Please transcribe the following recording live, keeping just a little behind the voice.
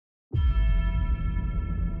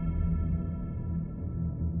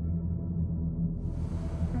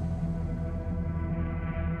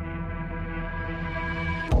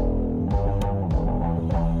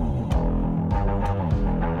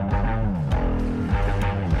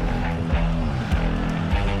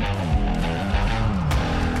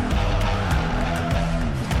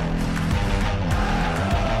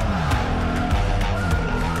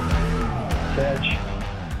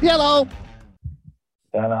Jello.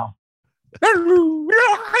 I don't know. I'm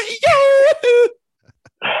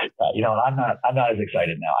not as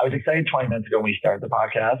excited now. I was excited 20 minutes ago when we started the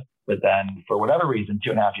podcast, but then for whatever reason,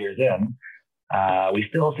 2.5 years in, we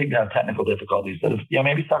still seem to have technical difficulties that have,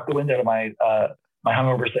 maybe sucked the wind out of my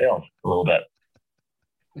hungover sails a little bit.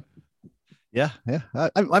 Yeah.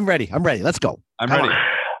 I'm ready. Let's go. I'm ready.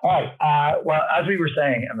 All right. Well, as we were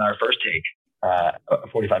saying in our first take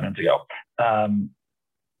 45 minutes ago,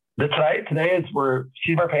 today is we're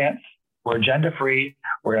seat of our pants. We're agenda free.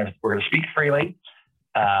 We're gonna speak freely.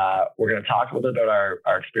 We're gonna talk a little bit about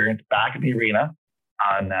our experience back in the arena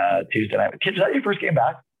on Tuesday night. Kids, is that your first game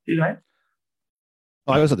back Tuesday night?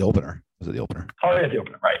 Oh, I was at the opener. Oh, yeah, the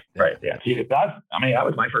opener. Right. Yeah. See, that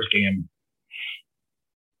was my first game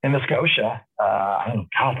in the Scotia. I don't know,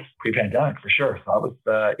 pre-pandemic for sure. So it was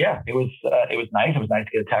nice. It was nice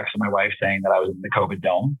to get a text from my wife saying that I was in the COVID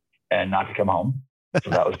dome and not to come home. So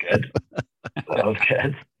that was good.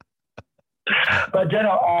 But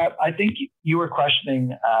Jenno, I think you were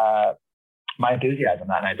questioning my enthusiasm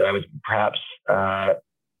that night. That I was perhaps.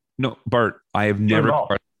 No, Bart. I have never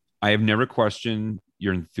questioned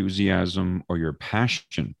your enthusiasm or your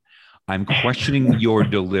passion. I'm questioning your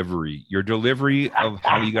delivery of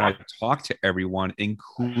how you got to talk to everyone,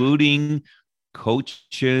 including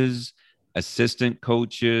coaches, assistant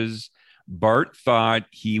coaches. Bart thought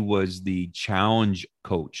he was the challenge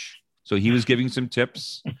coach. So he was giving some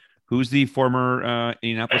tips. Who's the former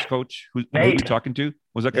Indianapolis coach? Who were you talking to?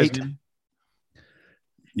 Was that guy's name?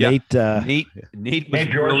 Nate. Nate was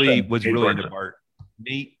really into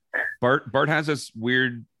Bart. Bart has this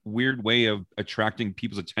weird way of attracting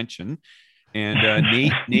people's attention. And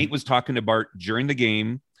Nate was talking to Bart during the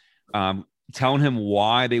game, telling him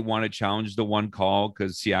why they want to challenge the one call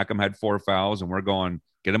because Siakam had 4 fouls, and we're going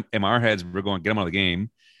get him in our heads. We're going get him out of the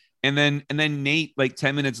game. And then Nate, like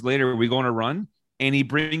 10 minutes later, we go on a run, and he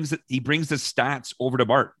brings the stats over to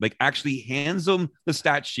Bart, like actually hands him the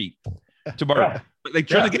stat sheet to Bart, like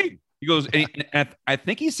during the game. He goes, and I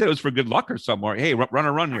think he said it was for good luck or somewhere. Hey, run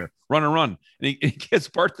a run here, run a run. And he gives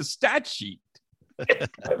Bart the stat sheet.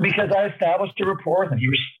 Because I established a rapport with him. He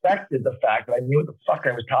respected the fact that I knew what the fuck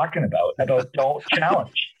I was talking about don't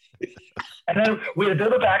challenge. And then we had a bit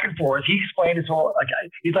of a back and forth. He explained his whole,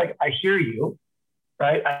 he's like, I hear you,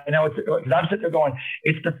 right? I know it's, because I'm sitting there going,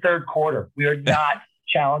 it's the third quarter. We are not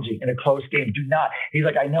challenging in a close game. Do not. He's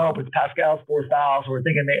like, I know, but Pascal's 4 fouls. So we're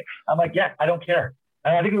thinking, I'm like, yeah, I don't care.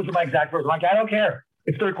 And I think it was my exact words. I'm like, I don't care.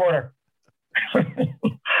 It's third quarter.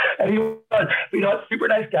 And he was, super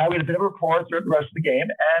nice guy. We had a bit of a rapport throughout the rest of the game.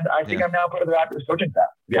 And I think I'm now part of the Raptors coaching staff.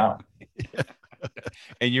 Yeah.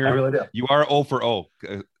 And I really do. You are 0 for 0.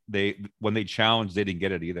 When they challenged, they didn't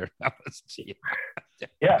get it either.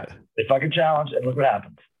 Yeah. They fucking challenged and look what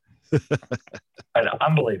happened. I know,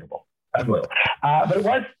 unbelievable. But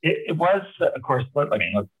it was, of course, let's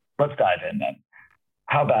dive in then.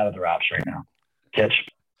 How bad are the Raps right now? Kitch.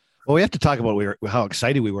 Well, we have to talk about how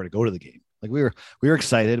excited we were to go to the game. Like we were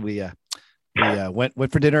excited. We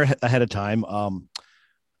went for dinner ahead of time.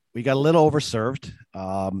 We got a little overserved.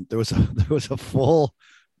 There was a full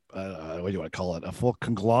what do you want to call it? A full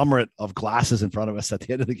conglomerate of glasses in front of us at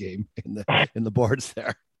the end of the game in the boards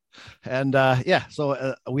there. And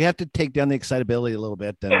so we have to take down the excitability a little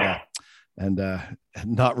bit and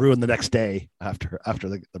not ruin the next day after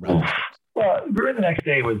the Raptors. Well, ruin the next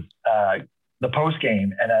day was the post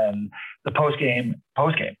game, and then the post game.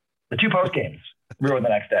 The 2 post games ruined the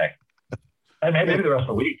next day, and maybe the rest of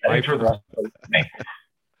the week.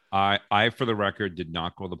 I, for the record, did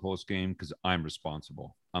not go to the post game because I'm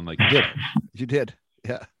responsible. I'm like, you did,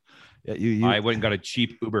 yeah. You. I went and got a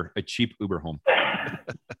cheap Uber home.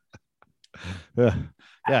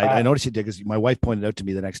 I noticed you did because my wife pointed out to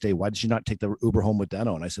me the next day, why did you not take the Uber home with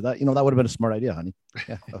Dano? And I said that would have been a smart idea, honey.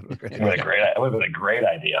 Yeah, that would have been a great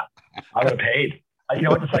idea. I would have paid. You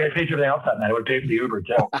know what? Just like I paid for everything else that night, I would pay for the Uber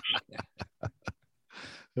too.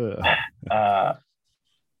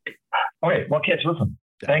 Okay, well, Kitch, listen.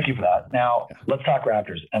 Thank you for that. Now let's talk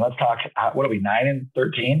Raptors, and let's talk. What are we?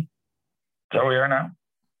 9-13. Is that where we are now?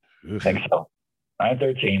 I think so.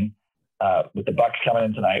 9-13. With the Bucks coming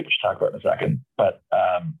in tonight, which we'll talk about in a second. But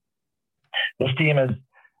this team is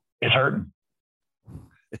hurting.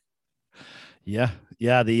 Yeah.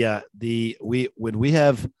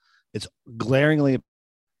 It's glaringly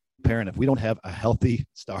apparent if we don't have healthy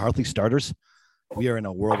starters, we are in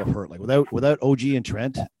a world of hurt. Like without OG and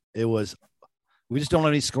Trent, we just don't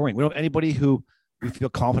have any scoring. We don't have anybody who we feel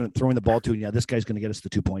confident throwing the ball to. And this guy's going to get us the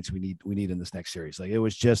 2 points we need in this next series. Like it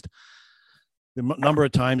was just the number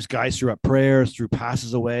of times guys threw up prayers, threw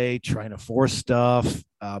passes away, trying to force stuff.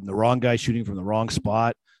 The wrong guy shooting from the wrong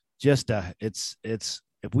spot. just it's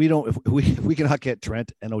if we cannot get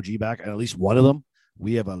Trent and OG back, and at least one of them,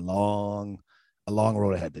 we have a long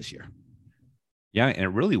road ahead this year. Yeah, and it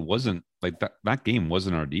really wasn't like that game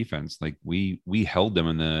wasn't our defense. Like we held them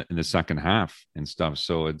in the second half and stuff.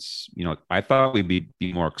 So it's, I thought we'd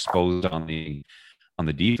be more exposed on the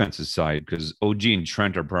defensive side, because OG and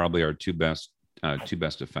Trent are probably our two best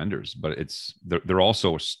defenders, but they're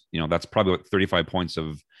also, that's probably what 35 points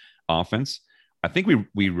of offense. I think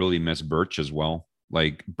we really miss Birch as well.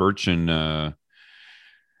 Like Birch and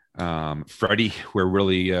Freddie were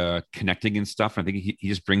really connecting and stuff. I think he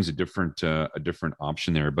just brings a different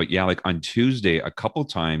option there. But yeah, like on Tuesday, a couple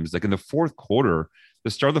times, like in the fourth quarter, the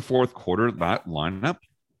start of the fourth quarter, that lineup,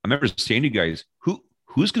 I remember saying to you guys,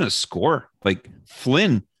 who's going to score? Like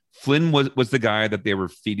Flynn was the guy that they were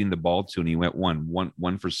feeding the ball to, and he went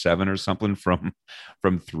one for 7 or something from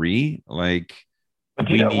 3. Like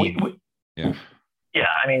yeah.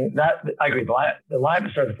 I mean, that I agree. The line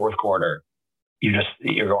to start the fourth quarter, you're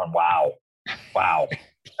going, wow.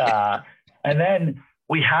 And then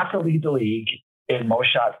we have to lead the league in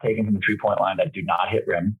most shots taken from the 3-point line that do not hit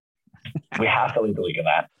rim. We have to lead the league in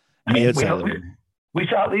that. I mean, we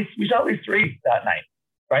saw at least 3 that night,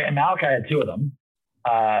 right? And Malachi had 2 of them.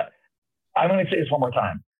 I'm going to say this one more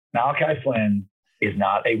time. Malachi Flynn is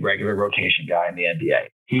not a regular rotation guy in the NBA.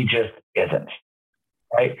 He just isn't,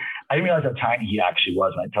 right? I didn't realize how tiny he actually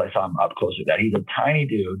was until I saw him up close to that. He's a tiny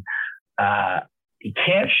dude. He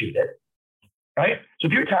can't shoot it, right? So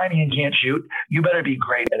if you're tiny and can't shoot, you better be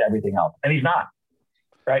great at everything else. And he's not,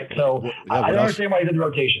 right? So I don't understand why he's in the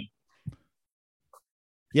rotation.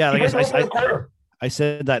 Yeah, I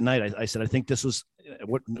said that night, I said, I think this was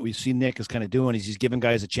what we've seen Nick is kind of doing is he's giving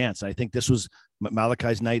guys a chance. And I think this was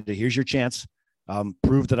Malachi's night. Here's your chance.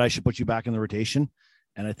 Prove that I should put you back in the rotation.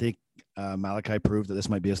 And I think Malachi proved that this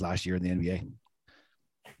might be his last year in the NBA.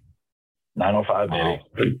 905,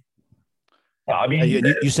 baby. I mean,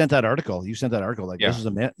 you sent that article. Like this was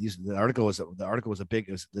the article was a big.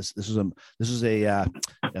 This was a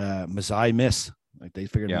Masai miss. Like they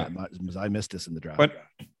figured Masai missed this in the draft. But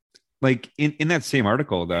like in that same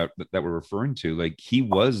article that we're referring to, like he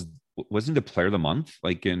wasn't the player of the month,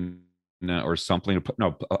 like or something.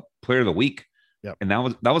 No, player of the week. Yeah, and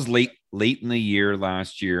that was late in the year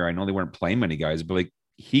last year. I know they weren't playing many guys, but like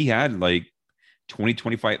he had like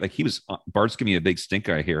 20-25, like he was. Bart's giving me a big stink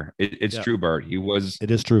eye here. It's true, Bart.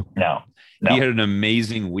 It is true. No. He had an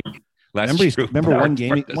amazing week last year. Remember one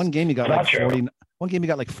game he got like 40. One game he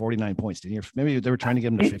got like 49 points. Didn't you? Maybe they were trying to get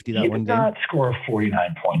him to 50 that one game. He did not score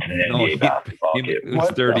 49 points in an NBA basketball game. It was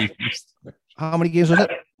 30. How many games was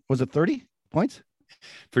it? Was it 30 points?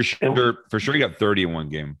 For sure, he got 30 in one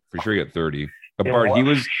game. For sure, he got 30. But Bart, he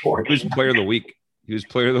was player of the week. He was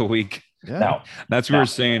player of the week. Yeah. No, that's what we're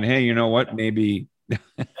saying. Hey, you know what? Maybe.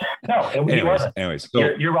 No, he wasn't. Anyways,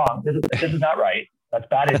 so you're wrong. This is not right. That's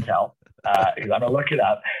bad intel. Because I'm gonna look it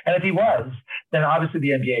up. And if he was, then obviously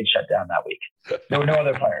the NBA had shut down that week. There were no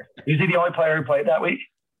other players. Is he the only player who played that week?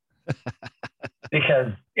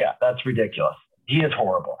 Because that's ridiculous. He is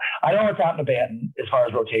horrible. I don't know what's happened to Banton as far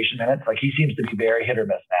as rotation minutes. Like he seems to be very hit or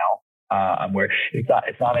miss now. Where it's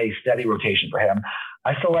not a steady rotation for him.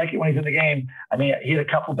 I still like it when he's in the game. I mean, he had a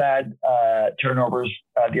couple bad turnovers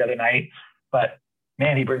the other night, but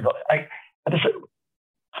man, he brings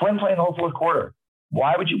Flynn playing the whole fourth quarter.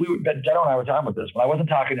 Why would you? Deno and I were talking about this. When I wasn't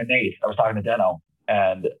talking to Nate, I was talking to Deno,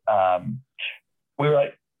 and we were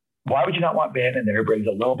like, "Why would you not want Banton in there? Who brings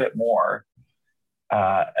a little bit more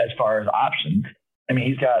as far as options? I mean,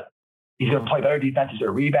 he's going to play better defense. He's going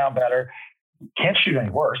to rebound better. Can't shoot any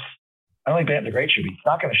worse. I don't think Banton's a great shooter. He's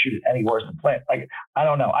not going to shoot it any worse than Flynn. Like I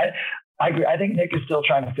don't know. I agree. I think Nick is still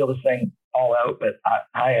trying to feel this thing all out, but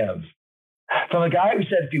I have from the guy who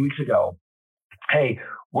said a few weeks ago, "Hey,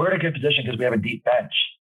 we're in a good position because we have a deep bench."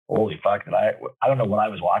 Holy fuck! I don't know what I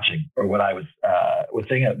was watching or what I was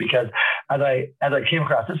thinking of, because as I came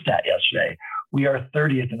across this stat yesterday, we are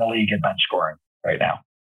 30th in the league in bench scoring right now.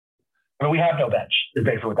 I mean, we have no bench. Is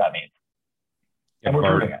basically what that means, and we're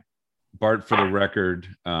proving it. Bart, for the record,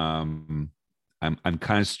 I'm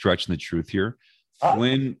kind of stretching the truth here.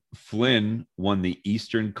 Flynn won the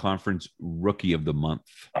Eastern Conference Rookie of the Month.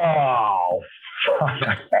 Oh.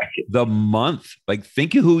 The month. Like,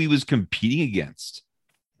 think of who he was competing against.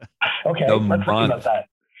 Okay, let's think about that.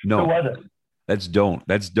 No, who was it? That's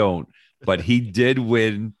don't. But he did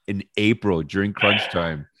win in April during crunch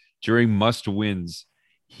time, during must wins.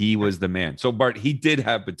 He was the man. So Bart, he did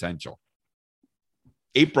have potential.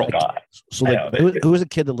 April. So like, who was a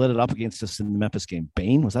kid that lit it up against us in the Memphis game?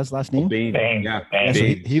 Bain, was that his last name? Bain. Yeah. So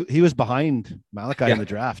he was behind Malachi in the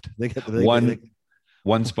draft.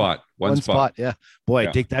 One spot. Yeah.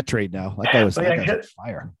 Boy, take that trade now. That guy was on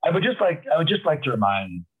fire. I would just like to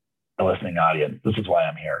remind the listening audience, this is why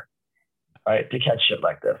I'm here. Right? To catch shit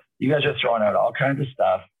like this. You guys are throwing out all kinds of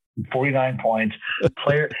stuff. 49 points,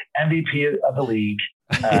 player MVP of the league.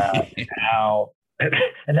 Now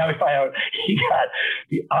and now we find out he got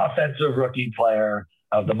the offensive rookie player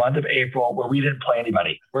of the month of April, where we didn't play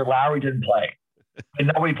anybody, where Lowry didn't play.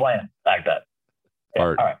 And nobody playing back then. Yeah,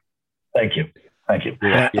 all right. Thank you.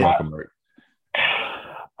 You're welcome, Art.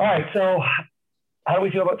 All right. So how do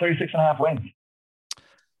we feel about 36.5 wins?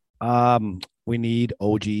 We need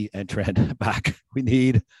OG and Trent back. We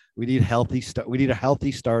need healthy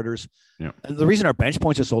healthy starters. Yeah. And the reason our bench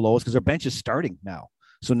points are so low is because our bench is starting now.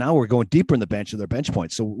 So now we're going deeper in the bench of their bench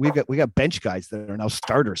points. So we got bench guys that are now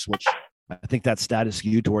starters, which I think that stat is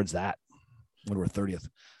skewed towards that when we're 30th.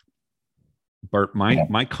 Bart,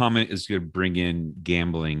 my comment is going to bring in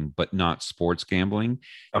gambling, but not sports gambling.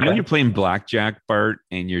 Okay. When you're playing blackjack, Bart,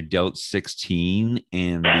 and you're dealt 16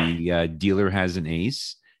 and the dealer has an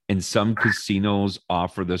ace, and some casinos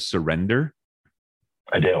offer the surrender.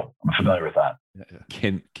 I do. I'm familiar with that.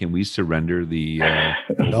 Can we surrender the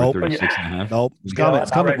nope. 36.5? Nope. It's coming.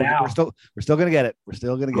 It's coming. Right, we're still going to get it. We're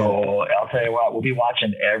still going to get it. I'll tell you what, we'll be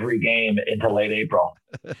watching every game into late April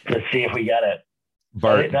to see if we get it.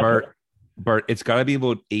 Bart, it's got to be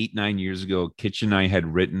about 8-9 years ago. Kitch and I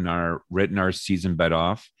had written our season bet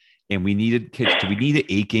off, and we needed Kitch. We need an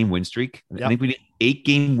 8-game win streak. Yep. I think we need an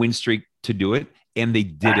 8-game win streak to do it, and they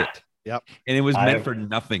did it. Yep. And it was meant for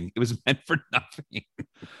nothing. It was meant for nothing.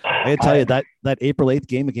 I gotta tell you that April 8th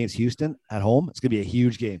game against Houston at home, it's gonna be a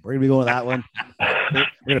huge game. We're gonna be going to that one. We're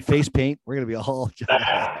gonna face paint. We're gonna be all.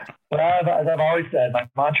 Well, as I've always said, my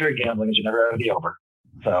mantra of gambling is you're never out of the over.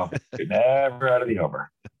 So you're never out of the over.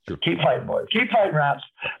 Sure. Keep fighting, boys. Keep fighting, Raps.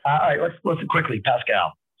 All right, let's listen quickly.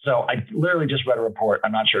 Pascal. So I literally just read a report.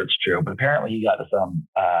 I'm not sure it's true, but apparently he got some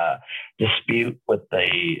dispute with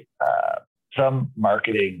some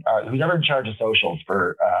marketing, who's ever in charge of socials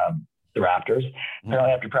for the Raptors.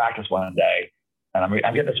 Apparently after practice one day, and I'm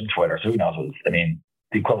getting this from Twitter, so who knows? The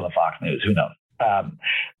equivalent of Fox News, who knows?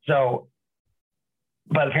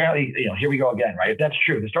 But apparently, here we go again, right? If that's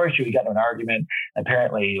true, the story's true. We got into an argument.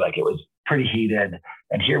 Apparently, it was pretty heated,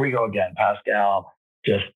 and here we go again. Pascal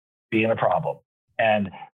just being a problem, and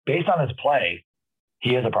based on his play,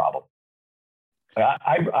 he is a problem.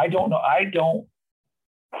 I don't know. I don't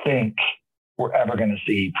think we're ever going to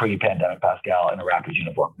see pre-pandemic Pascal in a Raptors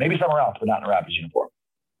uniform. Maybe somewhere else, but not in a Raptors uniform.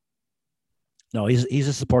 No, he's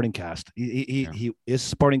a supporting cast. He is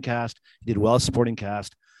supporting cast. He did well as supporting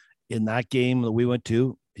cast. In that game that we went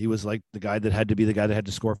to, he was like the guy that had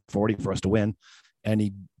to score 40 for us to win. And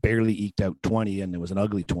he barely eked out 20, and it was an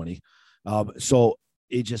ugly 20. So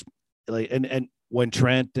it just and when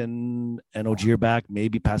Trent and OG are back,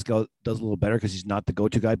 maybe Pascal does a little better because he's not the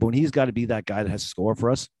go-to guy. But when he's got to be that guy that has to score for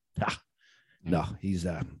us, no, he's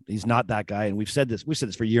not that guy. And we've said this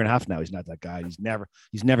for a year and a half now. He's not that guy. He's never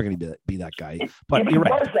going to be that guy. But you're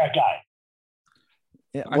right. Was that guy?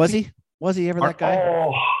 Yeah, was he? Was he ever that guy?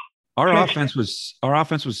 Our offense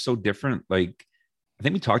was so different. I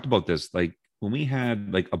think we talked about this. When we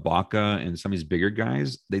had Ibaka and some of these bigger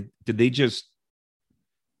guys, they just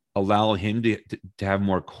allow him to have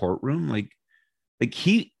more courtroom?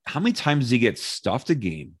 How many times does he get stuffed a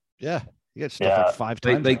game? Yeah. He gets stuffed 5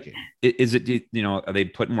 times. Is it, are they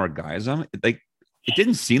putting more guys on? It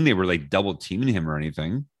didn't seem they were double teaming him or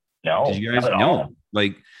anything. No. Did you guys know?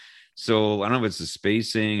 So I don't know if it's the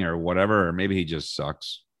spacing or whatever, or maybe he just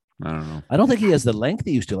sucks. I don't know. I don't think he has the length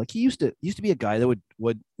he used to. He used to be a guy that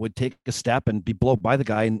would take a step and be blown by the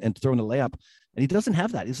guy and throw in the layup. And he doesn't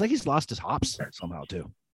have that. It's like he's lost his hops somehow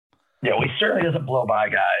too. Yeah, well, he certainly doesn't blow by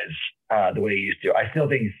guys the way he used to. I still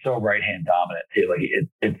think he's so right hand dominant too.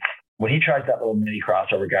 It's when he tries that little mini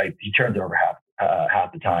crossover guy, he turns over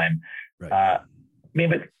half the time. Right.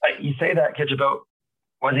 But you say that, Kitch, about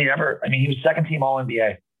was he ever? He was second team All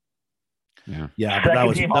NBA. Yeah,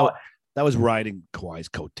 but that was riding Kawhi's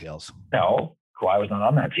coattails. No, Kawhi was not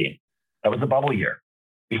on that team. That was the bubble year.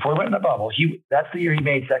 Before he went in the bubble, that's the year he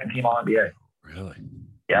made second team All NBA. Really?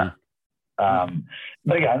 Yeah.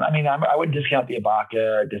 But again, I wouldn't discount the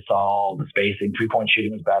Ibaka, Gasol, the spacing, 3-point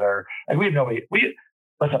shooting was better. And we have nobody.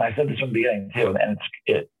 Listen, I said this from the beginning too, and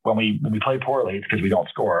when we play poorly, it's because we don't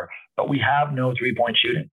score. But we have no 3-point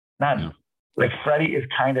shooting. None. Yeah. Freddie is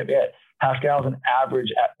kind of it. Pascal's an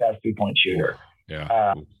average at best 3-point shooter.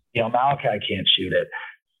 Yeah. Malachi can't shoot it.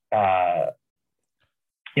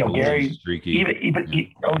 Gary streaky,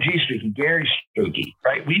 even OG streaky, Gary streaky,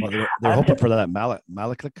 right? They're hoping for that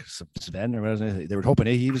Malaklik Sven or whatever. They were hoping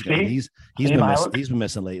he's been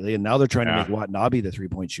missing lately, and now they're trying to make Watanabe the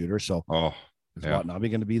 3-point shooter. So is Watanabe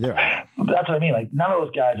going to be there? That's what I mean. Like none of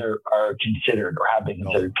those guys are considered or have been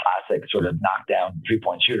considered classic sort of knockdown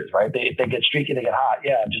 3-point shooters, right? If they get streaky, they get hot,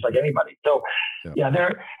 just like anybody. So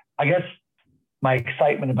I guess my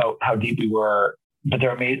excitement about how deep we were, but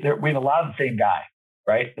we have a lot of the same guy.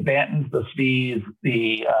 Right, the Bantons, the Svees,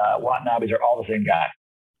 the Watanabes are all the same guy.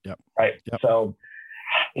 Yep. Right. Yep. So,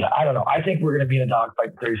 I don't know. I think we're going to be in a dogfight.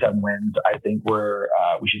 37 wins. I think we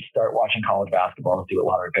should start watching college basketball and see what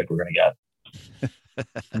lottery pick we're going to get.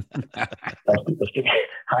 That's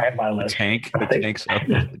high on my list. The tank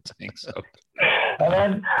so. And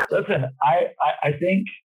then listen, I think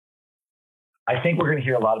we're going to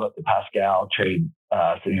hear a lot about the Pascal trade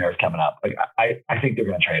scenarios coming up. Like I think they're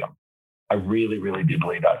going to trade him. I really, really do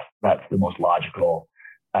believe that's the most logical.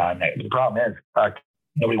 The problem is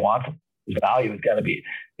nobody wants him. His value is going to be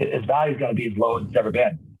as low as it's ever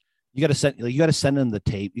been. You got to send them the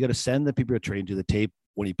tape. You got to send the people who are trained to the tape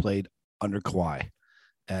when he played under Kawhi,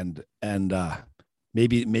 and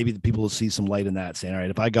maybe the people will see some light in that, saying, all right,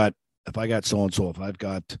 if I got so and so, if I've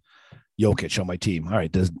got Jokic on my team, all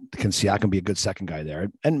right, can Siakam be a good second guy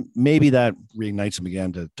there? And maybe that reignites him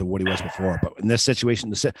again to what he was before. But in this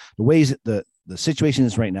situation, the ways the situation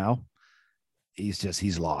is right now,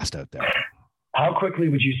 he's lost out there. How quickly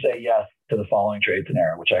would you say yes to the following trade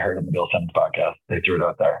scenario, which I heard on the Bill Simmons podcast? They threw it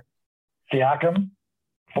out there. Siakam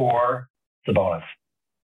for Sabonis.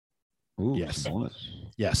 Ooh, yes. Sabonis.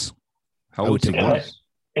 Yes. How would Sabonis?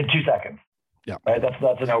 In 2 seconds. Yeah. Right. That's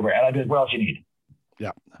a no-brainer. And I did, what else you need?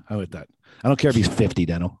 Yeah, I like that. I don't care if he's 50,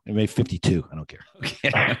 Dano. Maybe 52. I don't care. Okay.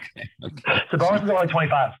 Sabonis is only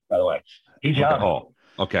 25, by the way. He's young. Oh,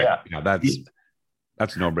 okay. Yeah,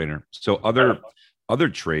 that's a no-brainer. So other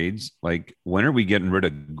trades, like when are we getting rid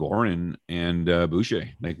of Goran and Boucher?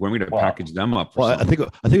 Like when are we going to package them up? I think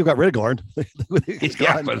we got rid of Goran.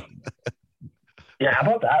 Yeah, how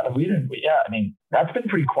about that? We didn't. Yeah, I mean that's been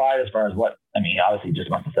pretty quiet as far as what. I mean, obviously, he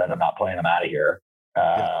just must have said, "I'm not playing. I'm out of here."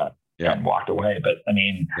 And walked away. But I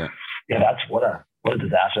mean, that's what a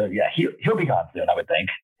disaster. Yeah, he'll be gone soon, I would think.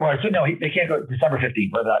 Well, so no, they can't go December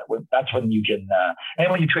 15th. That's when you can.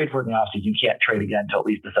 And when you trade for it in the offseason, you can't trade again until at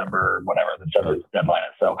least December, whatever the December deadline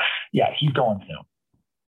is. So yeah, he's going soon.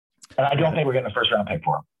 And I don't think we're getting a first round pick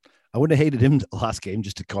for him. I wouldn't have hated him last game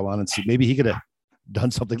just to come on and see. Maybe he could have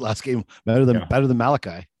done something last game better than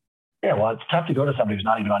Malachi. Yeah, well, it's tough to go to somebody who's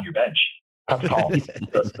not even on your bench. Tough to call.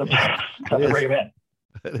 Tough to bring him in.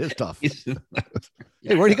 It is tough.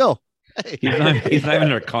 Hey, where'd he go? Hey. He's not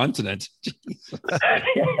even our continent. That's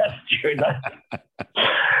true.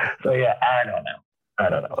 So yeah, I don't know.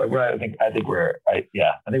 I think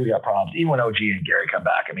we got problems. Even when OG and Gary come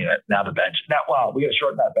back, I mean, now the bench. We got to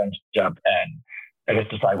shorten that bench jump and I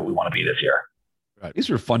guess decide what we want to be this year. Right. These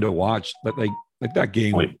were fun to watch, but like that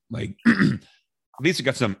game, like at least it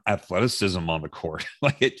got some athleticism on the court.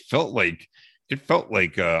 Like it felt like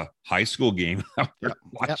a high school game.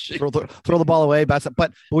 Watching. Throw the ball away.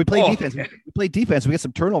 But we play defense. We play defense. We get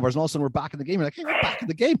some turnovers, and all of a sudden we're back in the game. We're like, hey, we're back in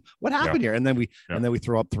the game. What happened here? And then we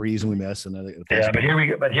throw up threes and we miss. And then but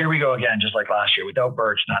here we go again, just like last year without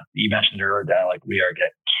Birch. You mentioned earlier, Dan, like we are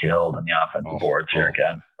getting killed on the offensive boards here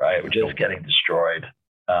again. Right, we're just getting destroyed.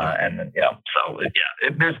 And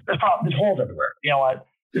there's problems. There's holes everywhere. You know what?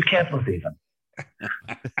 Just cancel the season.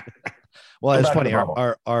 Well, it's funny.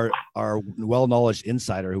 Our well-knowledge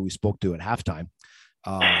insider who we spoke to at halftime,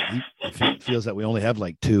 he feels that we only have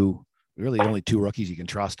only two rookies you can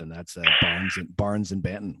trust, and that's Barnes and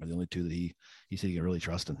Banton are the only two that he said you can really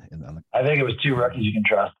trust in. I think it was 2 rookies you can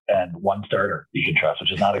trust and 1 starter you can trust,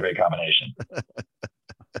 which is not a great combination.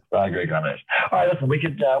 Not a great combination. All right, listen, we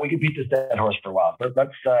could beat this dead horse for a while, but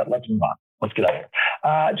let's move on. Let's get out of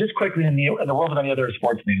here. Just quickly in the world of any other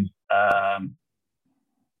sports news.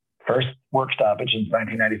 First work stoppage since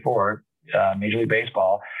 1994, Major League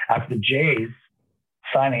Baseball, after the Jays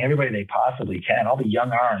signing everybody they possibly can, all the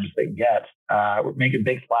young arms they get, we're making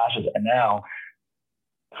big splashes, and now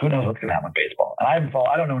who knows what's going to happen with baseball? And I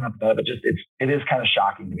don't know enough about it, but just it is kind of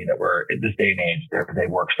shocking to me that we're at this day and age there's a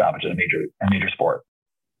work stoppage in a major sport.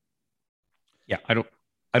 Yeah, I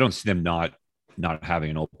don't see them not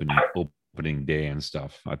having an opening day and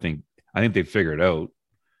stuff. I think they figured it out.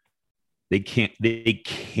 They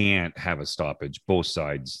can't have a stoppage. Both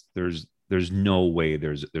sides. There's no way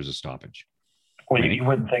there's a stoppage. Well, right? You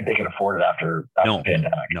wouldn't think they could afford it after the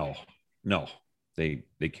pandemic. No, they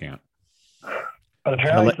can't. But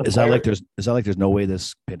apparently, is that like there's no way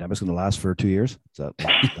this pandemic's going to last for 2 years? Is that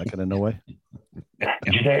kind of no way?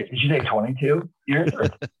 Did you say 22 years or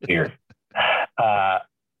years?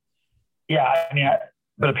 Yeah, I mean,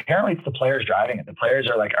 but apparently it's the players driving it. The players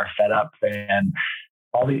are fed up, and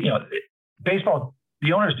all these, baseball.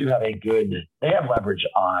 The owners do have they have leverage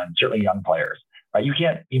on certainly young players. Right? You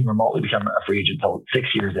can't even remotely become a free agent until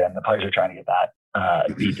 6 years in. The players are trying to get that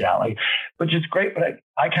beat down, which is great. But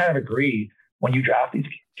I kind of agree. When you draft these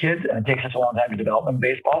kids and it takes such a long time to develop them in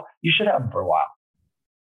baseball, you should have them for a while.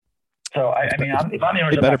 So if I'm the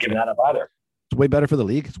owners, I'm not giving that up either. It's way better for the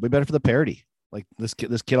league. It's way better for the parity. Like this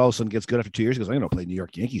kid all of a sudden gets good after 2 years. He goes, I'm going to play New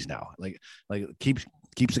York Yankees now. Like keeps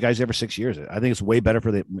the guys there for 6 years. I think it's way better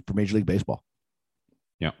for Major League Baseball.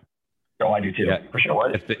 Yeah. Oh, I do too. For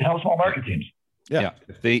sure. It helps small market teams. Yeah.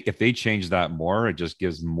 If they change that more, it just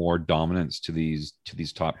gives more dominance to these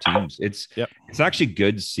top teams. It's actually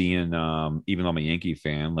good seeing, even though I'm a Yankee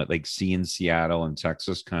fan, like seeing Seattle and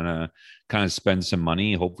Texas kind of spend some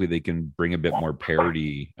money. Hopefully they can bring a bit more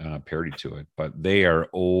parity to it. But they are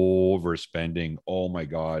overspending. Oh my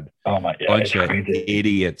God. Bunch of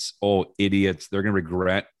idiots. Oh, idiots. They're gonna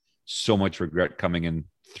regret coming in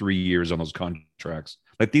 3 years on those contracts.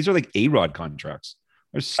 Like these are like A-Rod contracts.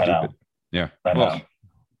 They're stupid. Yeah. Well,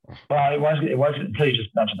 it wasn't until you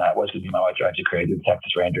just mentioned that. It was going to be my wife trying to create the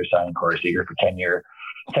Texas Rangers signing Corey Seager for 10 years,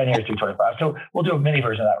 325. So we'll do a mini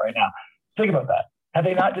version of that right now. Think about that.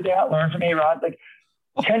 Did they not learn from A-Rod?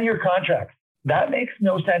 10-year contracts. That makes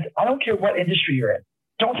no sense. I don't care what industry you're in.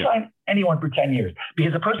 Don't sign anyone for 10 years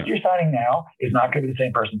because the person you're signing now is not going to be the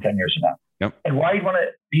same person 10 years from now. Yep. And why you want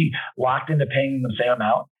to be locked into paying the same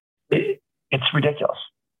amount? It's ridiculous.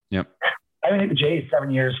 Yep. I think the Jays 7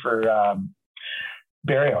 years for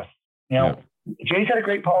Berrios. Jays had a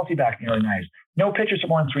great policy back in the early 90s. No pitchers for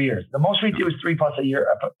more than 3 years. The most we do is 3+ a year,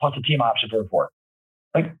 plus a team option for a fourth.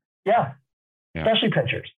 Especially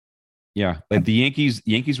pitchers. Yeah, like the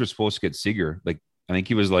Yankees were supposed to get Seager. Like I think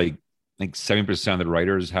he was like 70% of the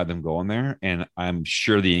writers had them going there, and I'm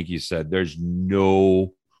sure the Yankees said, "There's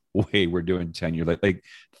no way we're doing 10 years." Like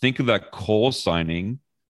think of that Cole signing.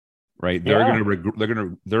 Right. They're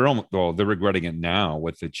regretting it now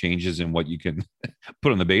with the changes in what you can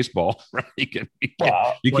put on the baseball. Right.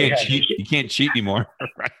 You can't cheat anymore.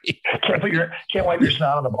 Right. Can't wipe your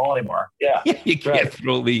snot on the ball anymore. Yeah. You can't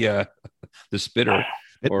throw the spitter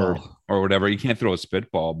or whatever. You can't throw a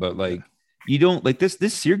spitball, but you don't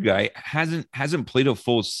this Sear guy hasn't played a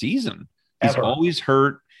full season. He's always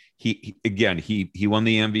hurt. He won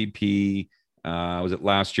the MVP. Was it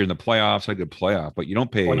last year in the playoffs? A good playoff, but you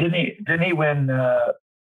don't pay. Well, didn't he win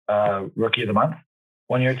Rookie of the Month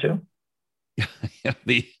 1 year too?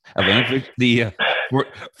 The Atlantic,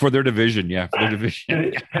 for their division, for their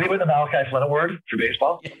division. Did he win the Malachi Flynn Award for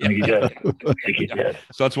baseball? I think he did.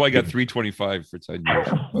 So that's why I got 325 for 10 years.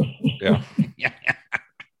 Yeah.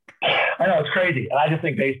 I know, it's crazy, and I just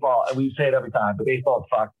think baseball. And we say it every time, but baseball is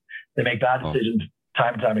fucked. They make bad decisions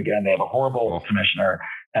time and time again. They have a horrible commissioner.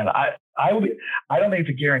 And I don't think it's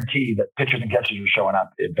a guarantee that pitchers and catchers are showing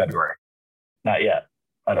up in February. Not yet.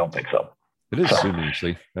 I don't think so. It is soon,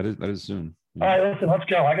 actually. That is soon. Yeah. All right, listen, let's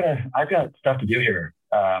go. I've got stuff to do here.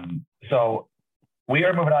 So we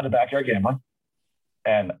are moving on to backyard gambling,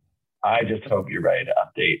 and I just hope you're ready to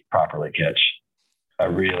update properly, Kitch. I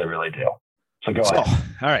really, really do. So go ahead.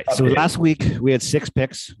 All right. Update. So last week we had 6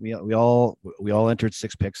 picks. We all entered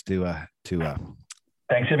 6 picks to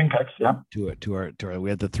Thanksgiving picks, yeah. To our we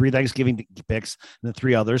had the 3 Thanksgiving picks and the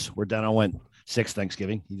 3 others. Where Dano went 6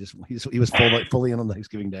 Thanksgiving. He was fully in on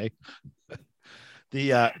Thanksgiving Day.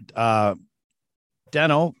 The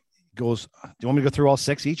Dano goes. Do you want me to go through all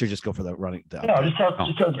 6 each, or just go for the running? No, just tell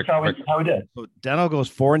how we did. So Dano goes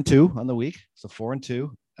 4-2 on the week. So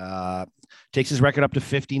 4-2. Takes his record up to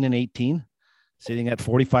 15-18, sitting at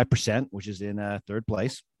 45%, which is in 3rd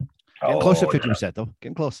place. Getting close to 50% though.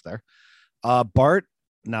 Getting close there. Bart.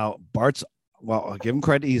 Now Bart's I'll give him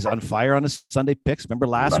credit. He's on fire on his Sunday picks. Remember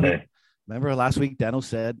last week, Dano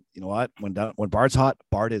said, you know what? When Bart's hot,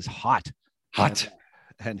 Bart is hot.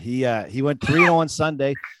 And he went 3-0 on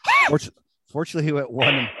Sunday. Fortunately, he went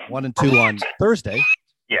 1-2 on Thursday.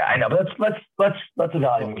 Yeah, I know. But let's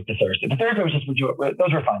evaluate the Thursday. The Thursday was just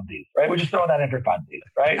those were funsies, right? We're just throwing that in for funsies,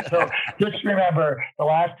 right? So just remember the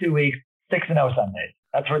last 2 weeks, 6-0 Sundays.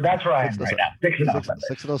 That's where I am right now. 6-0 Sundays.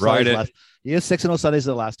 6-0 Sundays. He is 6-0 Sundays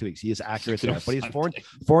in the last 2 weeks. He is accurate there, but he's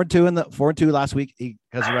 4-2 in the 4-2 last week. He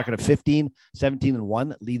has a record of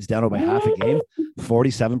 15-17-1, leads down by half a game,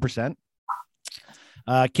 47%.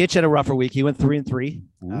 Kitch had a rougher week. He went 3-3,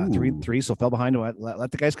 3-3, so fell behind.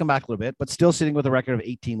 Let the guys come back a little bit, but still sitting with a record of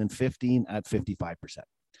 18-15 at 55%.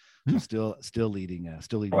 Still leading.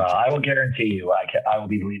 Well, I will guarantee you, I will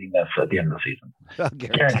be leading this at the end of the season.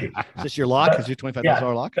 Guarantee. Is this your lock? Is your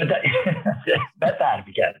 $25,000 lock? Bet that if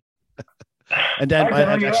you can. And then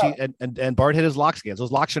and Bart hit his locks again. So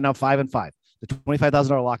those locks are now 5-5. The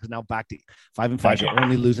 $25,000 lock is now back to 5-5. You're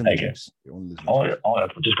only losing the games. You're only losing.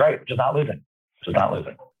 Which is great. Just not losing.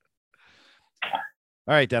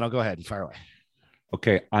 All right, Dan, I'll go ahead. You fire away.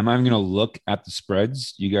 Okay, I'm going to look at the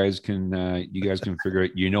spreads. You guys can figure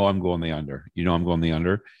it. I'm going the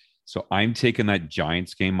under. So I'm taking that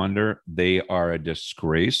Giants game under. They are a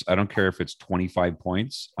disgrace. I don't care if it's 25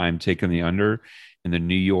 points. I'm taking the under in the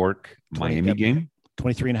New York Miami game.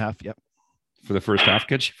 23.5. Yep. For the first half,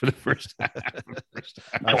 catch for the first half.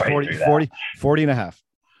 40.5.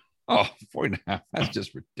 Oh, 40.5. That's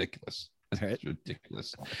just ridiculous. That's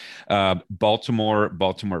ridiculous. Baltimore,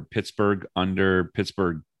 Pittsburgh under.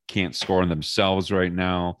 Pittsburgh can't score on themselves right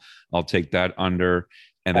now. I'll take that under,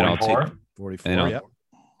 and then 44? I'll take 44.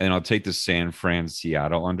 And I'll take the San Fran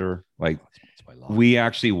Seattle under. Like, we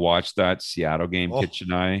actually watched that Seattle game, Kitch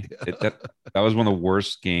and I. That was one of the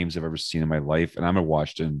worst games I've ever seen in my life, and I'm a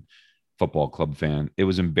Washington Football Club fan. It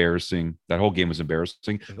was embarrassing. That whole game was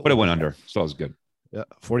embarrassing, but it went under, so it was good. Yeah,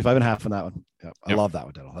 45.5 on that one. Yeah, I love that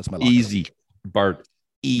one, Daniel. That's my lock. Easy, Bart.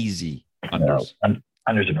 Easy unders. No,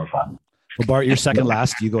 unders are no fun. Well, Bart, you're second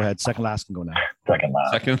last. You go ahead. Second last and go now. Second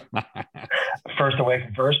last. Second. First away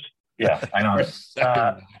from first. Yeah, I know.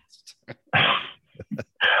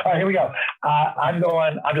 All right, here we go. I'm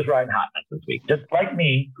just riding hotness this week. Just like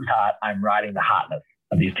me, who's hot, I'm riding the hotness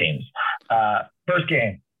of these teams. First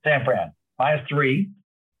game, San Fran, -3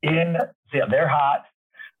 they're hot.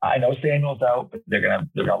 I know Samuel's out, but they're gonna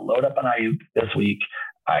load up on Ayuk this week.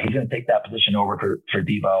 He's gonna take that position over for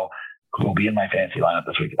Debo, who will be in my fantasy lineup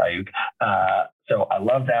this week at Ayuk. So I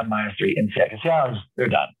love them -3 in Seattle. Seattle's, they're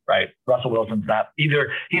done, right? Russell Wilson's not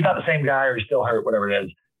either. He's not the same guy, or he's still hurt, whatever it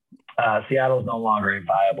is. Seattle is no longer a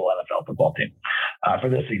viable NFL football team for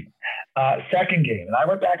this season. Second game, and I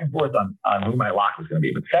went back and forth on who my lock was going to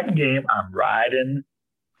be, but second game, I'm riding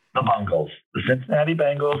the Bengals, the Cincinnati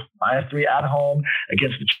Bengals, -3 at home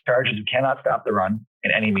against the Chargers, who cannot stop the run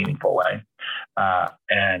in any meaningful way.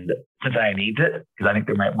 And Cincinnati needs it because I think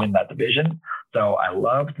they might win that division. So I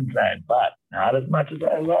love Cincinnati, but not as much as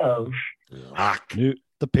I love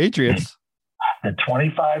the Patriots. The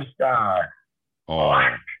 25-star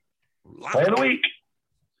play of the week.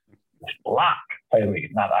 Lock play of the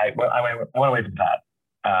week. Not I went away from that.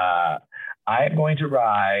 I'm going to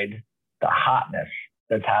ride the hotness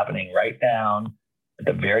that's happening right down at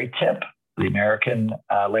the very tip of the American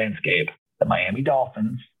landscape. The Miami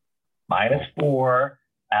Dolphins, -4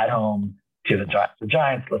 at home to the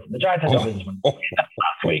Giants. Listen, the Giants had no business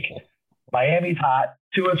last week. Miami's hot.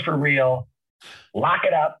 Tua's for real. Lock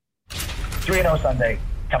it up. 3-0 Sunday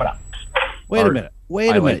coming up. Wait a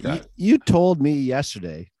minute. You told me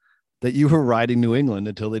yesterday that you were riding New England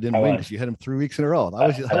until they didn't win because you had them 3 weeks in a row.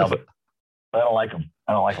 I don't like them.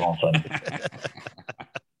 I don't like them all of a sudden.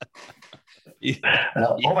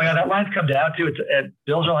 Oh my God, that line's come down to it's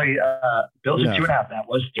Bills are 2.5. That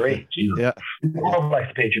was 3. Jesus. Yeah. No one likes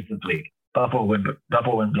the Patriots this week. Buffalo wins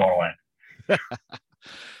Norway. All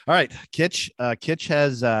right, Kitch. Kitch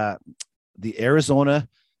has the Arizona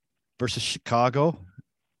versus Chicago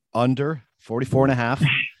under 44.5.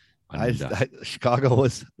 Chicago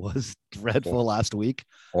was dreadful last week.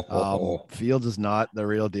 Fields is not the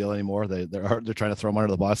real deal anymore. They're trying to throw him under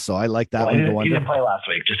the bus. So I like that one. He didn't play last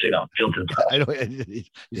week, just so you know. Fields didn't play. I know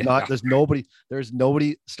he's not. There's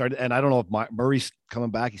nobody started, and I don't know if Murray's coming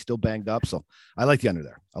back. He's still banged up. So I like the under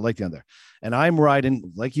there. And I'm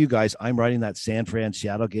riding, like you guys, I'm riding that San Fran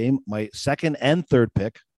Seattle game. My second and third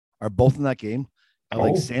pick are both in that game. I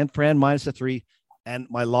like San Fran -3. And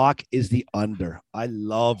my lock is the under. I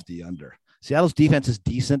love the under. Seattle's defense is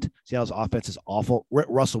decent. Seattle's offense is awful.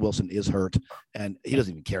 Russell Wilson is hurt, and he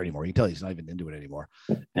doesn't even care anymore. You can tell he's not even into it anymore.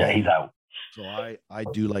 Yeah, he's out. So I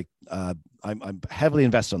do like. I'm heavily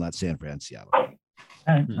invested on that San Fran Seattle.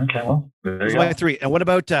 Okay, well, there's my 3. And what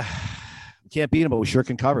about? We can't beat them, but we sure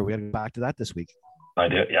can cover. We have to go back to that this week. I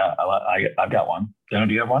do. Yeah, I've got one. Do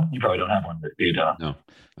you have one? You probably don't have one. Do you, Don? No.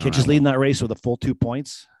 Kitch is leading that race with a full 2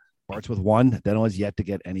 points. Bart's with 1. Deno has yet to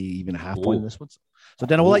get any even half point in this one. So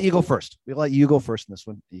Deno, we'll let you go first. We'll let you go first in this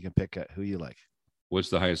one. You can pick who you like. What's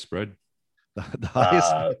the highest spread? The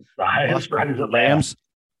highest spread is the Rams.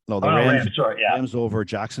 No, the Rams. Sorry, yeah. Rams over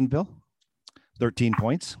Jacksonville, 13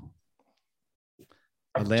 points.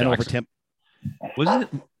 Atlanta over Tim.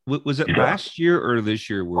 Was it last year or this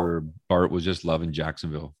year where Bart was just loving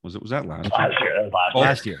Jacksonville? Was that last year?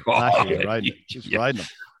 Last year. Last year. Riding them.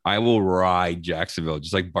 I will ride Jacksonville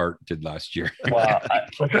just like Bart did last year. Well,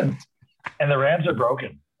 listen, and the Rams are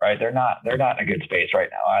broken, right? They're not in a good space right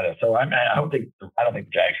now either. So I don't think the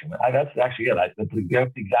Jags can win. That's actually good. That's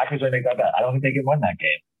exactly what I think about that. I don't think they can win that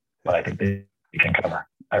game, but I think they can cover.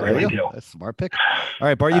 I really do. That's a smart pick. All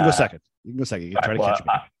right, Bart, you can go second. You can go second. You can try to catch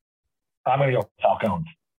me. I'm going to go Falcons.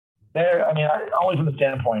 Only from the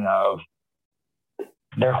standpoint of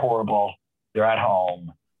they're horrible. They're at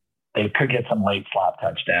home. They could get some late slot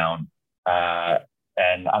touchdown.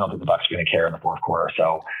 And I don't think the Bucs are going to care in the fourth quarter.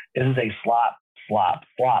 So this is a flop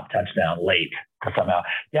touchdown late to somehow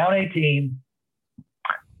down 18.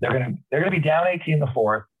 They're going to be down 18 in the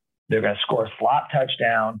fourth. They're going to score a slot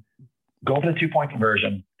touchdown, go for the 2-point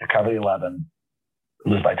conversion to cover the 11,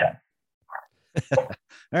 lose by 10. All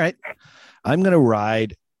right. I'm not going to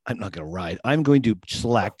ride. I'm going to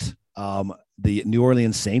select the New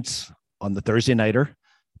Orleans Saints on the Thursday nighter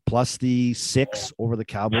plus the 6 over the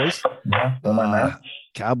Cowboys. Yeah,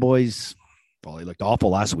 Cowboys, well, they looked awful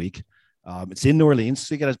last week. It's in New Orleans,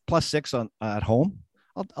 so you get a plus 6 at home.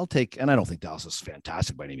 I'll take, and I don't think Dallas is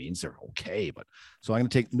fantastic by any means. They're okay, but so I'm going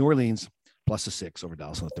to take New Orleans plus the 6 over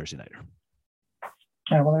Dallas on the Thursday nighter.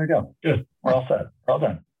 All right, well, there you go. Good. We're all set. Well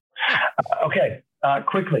done. Okay.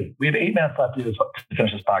 Quickly, we have 8 minutes left to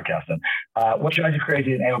finish this podcast. And what drives you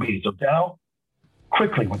crazy in AOB? So, Dano,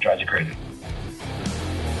 quickly, what drives you crazy?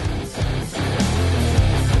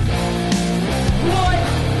 What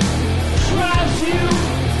drives you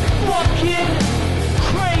fucking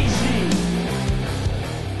crazy?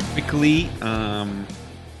 Quickly,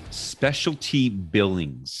 specialty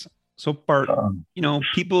billings. So, Bart,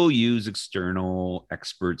 people use external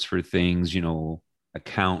experts for things,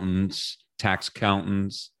 accountants, tax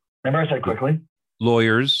accountants. Remember I said quickly?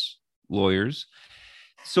 Lawyers.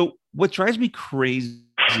 So what drives me crazy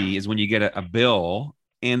is when you get a bill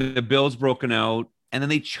and the bill's broken out and then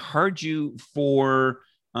they charge you for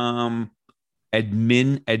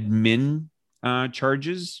admin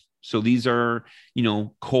charges. So these are,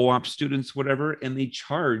 co-op students, whatever, and they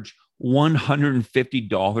charge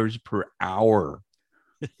 $150 per hour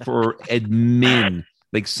for admin.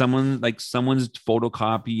 Like someone's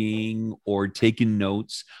photocopying or taking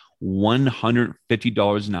notes,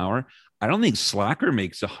 $150 an hour. I don't think Slacker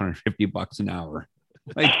makes $150 an hour.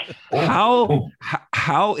 Like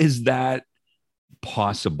how is that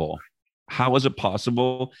possible? How is it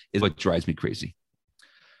possible is what drives me crazy.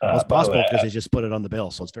 Well, it's possible because they just put it on the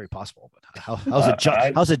bill, so it's very possible. But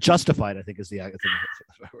how's it justified? I think is the thing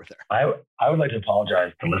over there. I would like to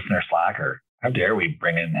apologize to listener Slacker. How dare we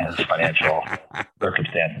bring in his financial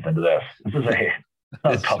circumstances into this? This is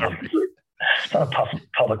not a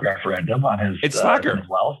public referendum on his. It's Slacker. His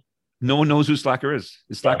wealth. No one knows who Slacker is.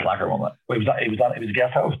 It's Slacker. Slacker won't. He was a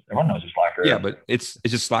guest host. Everyone knows who Slacker is. Yeah, but it's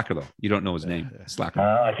just Slacker though. You don't know his name. Slacker.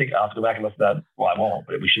 I think I'll have to go back and listen to that. Well, I won't,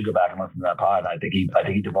 but we should go back and listen to that pod. I think he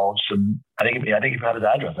divulged some. I think he put his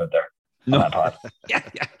address out there. No. On that pod. Yeah.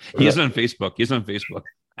 He is on Facebook. He's on Slacker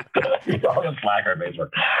on Facebook.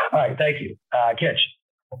 All right, thank you, Kitch.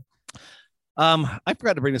 I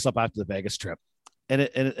forgot to bring this up after the Vegas trip, and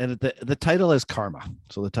the title is Karma.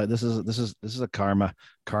 So this is a Karma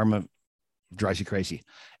drives you crazy.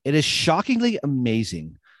 It is shockingly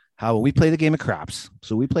amazing how we play the game of craps.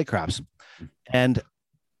 So we play craps, and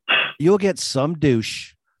you'll get some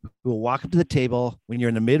douche who will walk up to the table when you're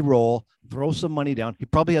in the mid roll, throw some money down. He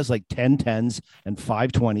probably has like 10 10s and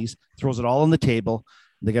 5 20s, throws it all on the table.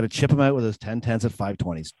 They got to chip him out with his 10 10s and 5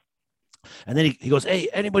 20s. And then he goes, hey,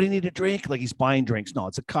 anybody need a drink? Like he's buying drinks. No,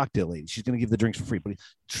 it's a cocktail lady. She's going to give the drinks for free, but he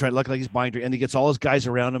try to look like he's buying drinks. And he gets all his guys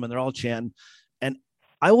around him and they're all chanting. And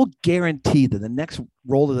I will guarantee that the next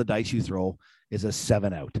roll of the dice you throw is a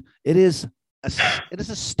 7 out. It is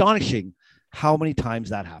astonishing how many times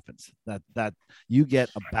that happens, that you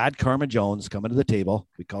get a bad Karma Jones coming to the table.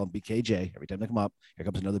 We call him BKJ. Every time they come up, here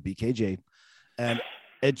comes another BKJ. And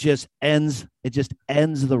it just ends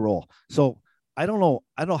the roll. So I don't know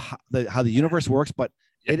how the universe works, but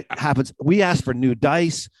it happens. We ask for new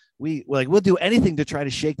dice. We'll do anything to try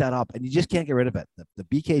to shake that up, and you just can't get rid of it. The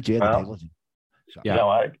BKJ at the table.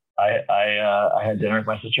 Yeah. I had dinner with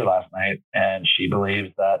my sister last night, and she believes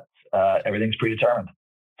that everything's predetermined.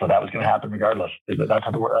 So that was going to happen regardless. That's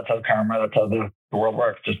how karma. That's how the world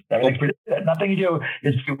works. Just everything's nothing you do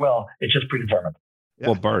is free will. It's just predetermined. Yeah.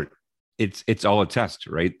 Well, Bart, it's all a test,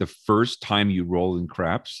 right? The first time you roll in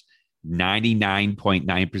craps,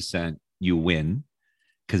 99.9% you win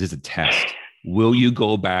because it's a test. Will you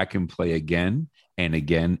go back and play again and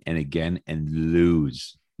again and again and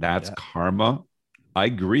lose? That's karma. I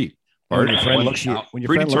agree. Bart, when your friend looks you,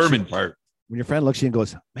 predetermined part. when your friend looks at you and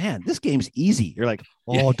goes, "Man, this game's easy," you're like,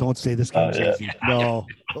 "Oh, don't say this game's easy." No,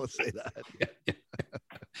 don't say that.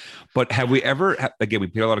 But have we ever, again, we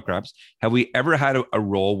pay a lot of craps. Have we ever had a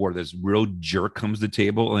roll where this real jerk comes to the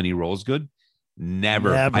table and he rolls good?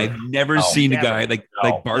 Never. I've never seen a guy like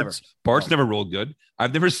Bart's never rolled good.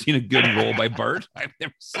 I've never seen a good roll by Bart. I've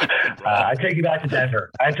never seen it. I take you back to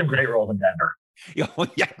Denver. I had some great rolls in Denver.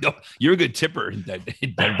 You're a good tipper in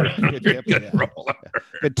Denver. Good roller.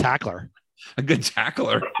 Good tackler. A good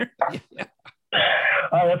tackler.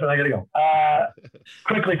 Oh, listen, I gotta go.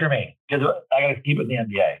 Quickly for me, because I gotta keep it in the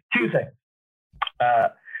NBA. Two things.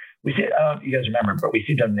 We see, I don't know if you guys remember, but we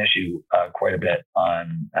see done an issue quite a bit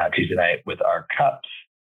on Tuesday night with our cups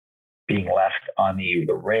being left on the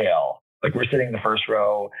rail. Like we're sitting in the first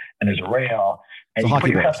row and there's a rail. And it's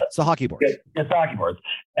a hockey board. It's hockey boards.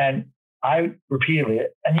 And I repeatedly,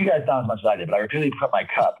 and you guys not as much as I did, but I repeatedly put my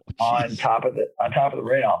cup on top of the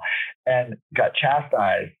rail and got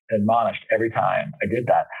chastised and admonished every time I did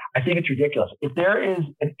that. I think it's ridiculous. If there is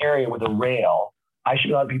an area with a rail, I should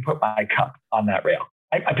be allowed to put my cup on that rail.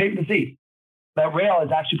 I paid for the seat. That rail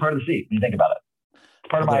is actually part of the seat when you think about it.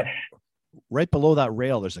 It's part of my. Right below that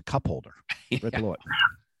rail, there's a cup holder. Right below it.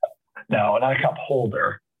 No, not a cup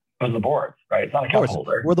holder. It was the boards, right? It's not a cup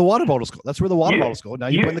holder. Where the water bottles go. That's where the water bottles go. Now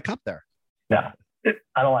you put the cup there. Yeah,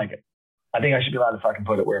 I don't like it. I think I should be allowed to fucking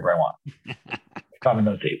put it wherever I want. Come in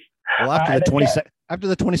those seats. Well, after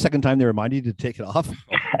the 22nd time they remind you to take it off.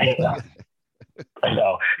 I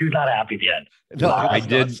know. He was not happy at the end.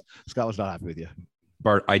 No, Scott was not happy with you.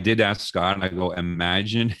 Bart, I did ask Scott, and I go,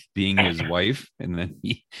 imagine being his wife, and then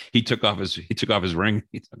he took off his ring. He took off his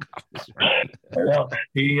ring. I know.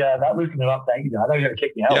 That loosened it up. Thank you. I thought you were going to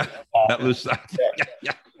kick me out. Yeah, that loosened up.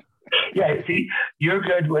 Yeah. See, you're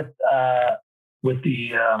good with the what do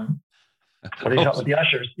you call it, with the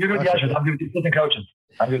ushers. You're good with the ushers. I'm good with the assistant coaches.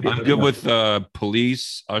 I'm good with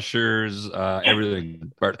police, ushers,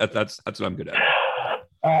 everything. Bart, that's what I'm good at.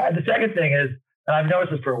 And the second thing is, and I've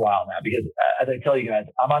noticed this for a while now, because as I tell you guys,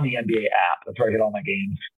 I'm on the NBA app. That's where I get all my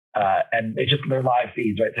games. And it's just their live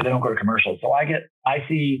feeds, right? So they don't go to commercials. So I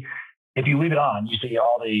see, if you leave it on, you see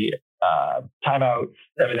all the timeouts,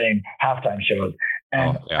 everything, halftime shows.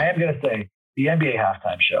 And I am going to say the NBA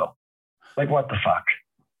halftime show, like what the fuck?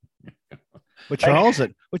 With Charles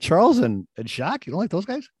and Shaq, you don't like those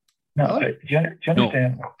guys? No, do you understand? No,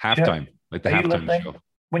 halftime, like the halftime show.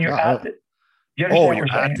 When you're at it. Do you understand what you're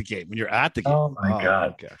saying? At the game. When you're at the game. Oh my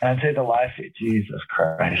God. Okay. And I'd say the live feed. Jesus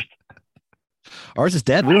Christ. Ours is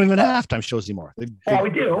dead. We don't even have halftime shows anymore. Well,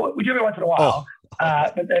 we do. We do every once in a while.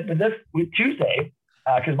 But this Tuesday,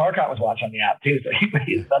 because Marcotte was watching on the app too, so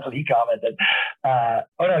that's what he commented.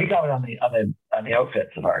 He commented on the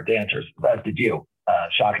outfits of our dancers. As did you.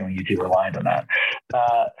 Shockingly, you two were aligned on that.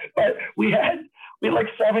 But we had like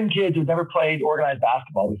 7 kids who'd never played organized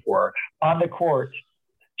basketball before on the court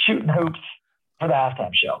shooting hoops for the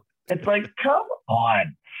halftime show. It's like, come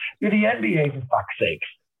on. You're the NBA, for fuck's sake.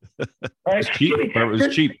 Right? It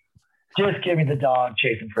was cheap. Just give me the dog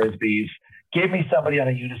chasing frisbees. Give me somebody on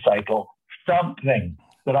a unicycle. Something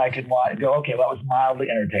that I could watch and go, okay, well, that was mildly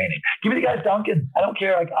entertaining. Give me the guys Duncan. I don't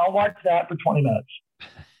care. Like, I'll watch that for 20 minutes.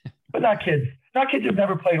 But not kids. Not kids who've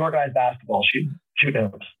never played organized basketball shoot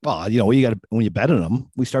hoops. Well, you got to, when you bet on them,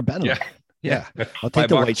 we start betting them. Yeah. I'll take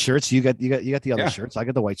the white shirts. You got the other shirts. I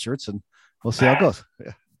got the white shirts, and we'll see how it goes.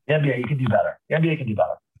 Yeah. The NBA, you can do better. The NBA can do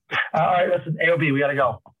better. All right, listen, AOB, we got to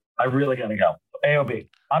go. I really got to go. AOB.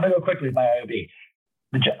 I'm going to go quickly with my AOB.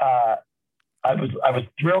 I was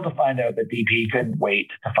thrilled to find out that DP couldn't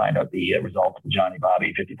wait to find out the result of the Johnny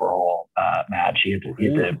Bobby 54-hole match. He had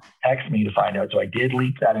to text me to find out, so I did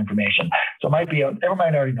leak that information. So it might be out. Everyone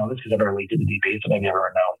might already know this because I've already leaked it to DP, so maybe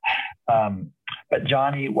everyone knows. But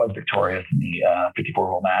Johnny was victorious in the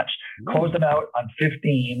 54-hole match. Closed them out on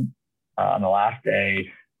 15 on the last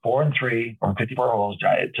day, 4-3 from 54 holes.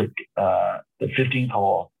 It took the 15th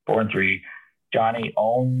hole, 4-3. Johnny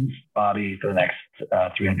owns Bobby for the next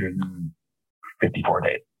 354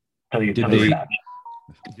 days. Do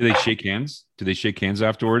they shake hands? Do they shake hands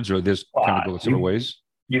afterwards, or this kind of go several ways?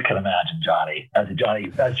 You can imagine Johnny as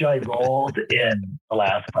Johnny rolled in the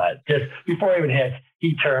last putt. Just before he even hits,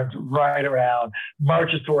 he turns right around,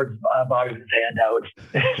 marches towards Bobby with his hand out.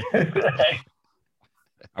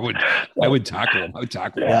 I would tackle him.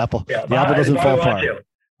 The apple. The apple doesn't fall far.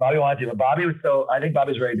 Bobby wanted to, but I think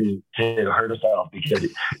Bobby's ready to hurt himself because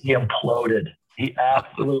he imploded. He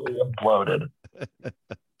absolutely imploded.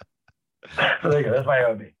 So there you go. That's my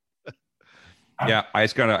OB. Yeah, I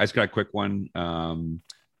just got a quick one.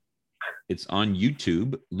 It's on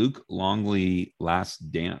YouTube. Luke Longley,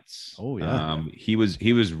 Last Dance. Oh yeah. He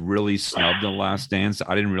was really snubbed in the Last Dance.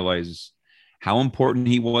 I didn't realize how important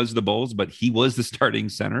he was to the Bulls, but he was the starting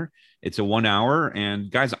center. It's a 1 hour. And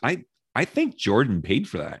guys, I think Jordan paid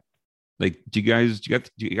for that. Like, do you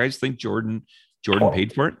guys think Jordan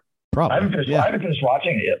paid for it? Probably. I haven't finished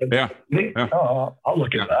watching it yet. Yeah. I'll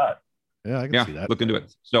look at that. Yeah, I can see that. Look into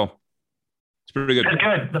it. So it's pretty good. It's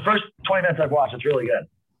good. The first 20 minutes I've watched, it's really good.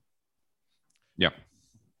 Yeah.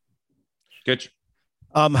 Good.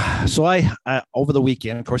 So I over the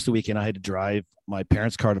weekend, I had to drive my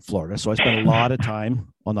parents' car to Florida. So I spent a lot of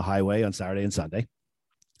time on the highway on Saturday and Sunday.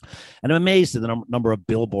 And I'm amazed at the number of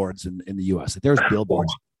billboards in the U.S. Like, there's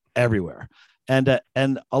billboards everywhere. And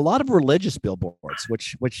a lot of religious billboards,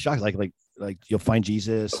 which shock, like you'll find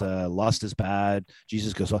Jesus, lust is bad,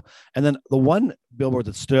 Jesus goes on. And then the one billboard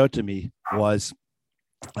that stood out to me was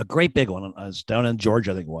a great big one. I was down in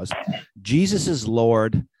Georgia, I think it was. Jesus is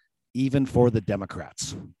Lord, even for the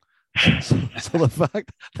Democrats. So the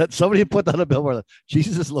fact that somebody put that on a billboard,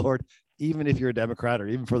 Jesus is Lord, even if you're a Democrat, or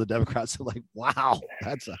even for the Democrats, are like, wow,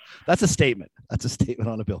 that's a statement. That's a statement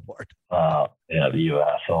on a billboard. Yeah, the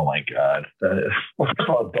U.S. Oh my God. Well, first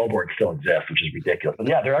of all, billboards still exist, which is ridiculous. But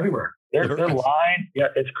yeah, they're everywhere. They're lying. Yeah,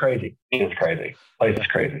 it's crazy. It's crazy. Place is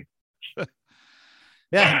crazy.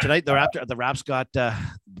 Yeah, tonight the Raps got the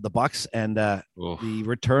Bucks, and the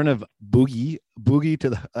return of Boogie to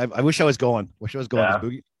the. I wish I was going. Yeah.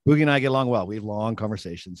 Boogie and I get along well. We have long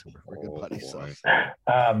conversations. We're good buddies. So.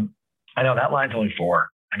 I know that line's only 4.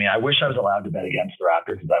 I mean, I wish I was allowed to bet against the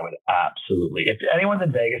Raptors, because I would absolutely. If anyone's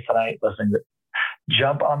in Vegas tonight listening,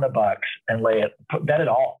 jump on the Bucks and lay it. Bet it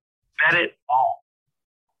all. Bet it all.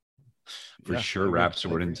 For sure, Raps are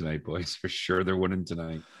winning tonight, boys. For sure, they're winning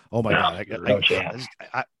tonight. Oh my God!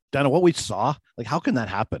 Donna, what we saw, like, how can that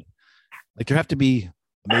happen? Like, there have to be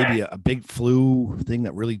maybe a big flu thing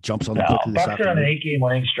that really jumps on the book. The Bucks are on an 8-game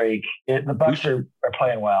winning streak. The Bucks are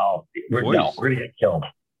playing well. We're gonna get killed.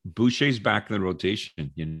 Boucher's back in the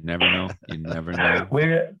rotation. You never know.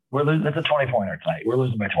 We're losing. It's a 20-pointer tonight. We're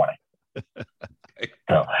losing by 20.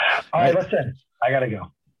 So, all right, listen. I gotta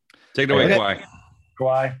go. Take it away, Kawhi.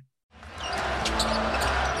 Kawhi.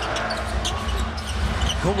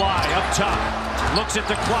 Kawhi up top, looks at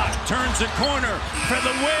the clock, turns the corner for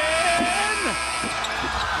the win.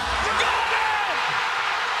 Got it!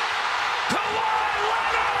 Kawhi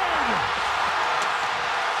Leonard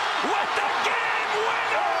with the game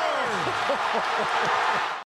winner!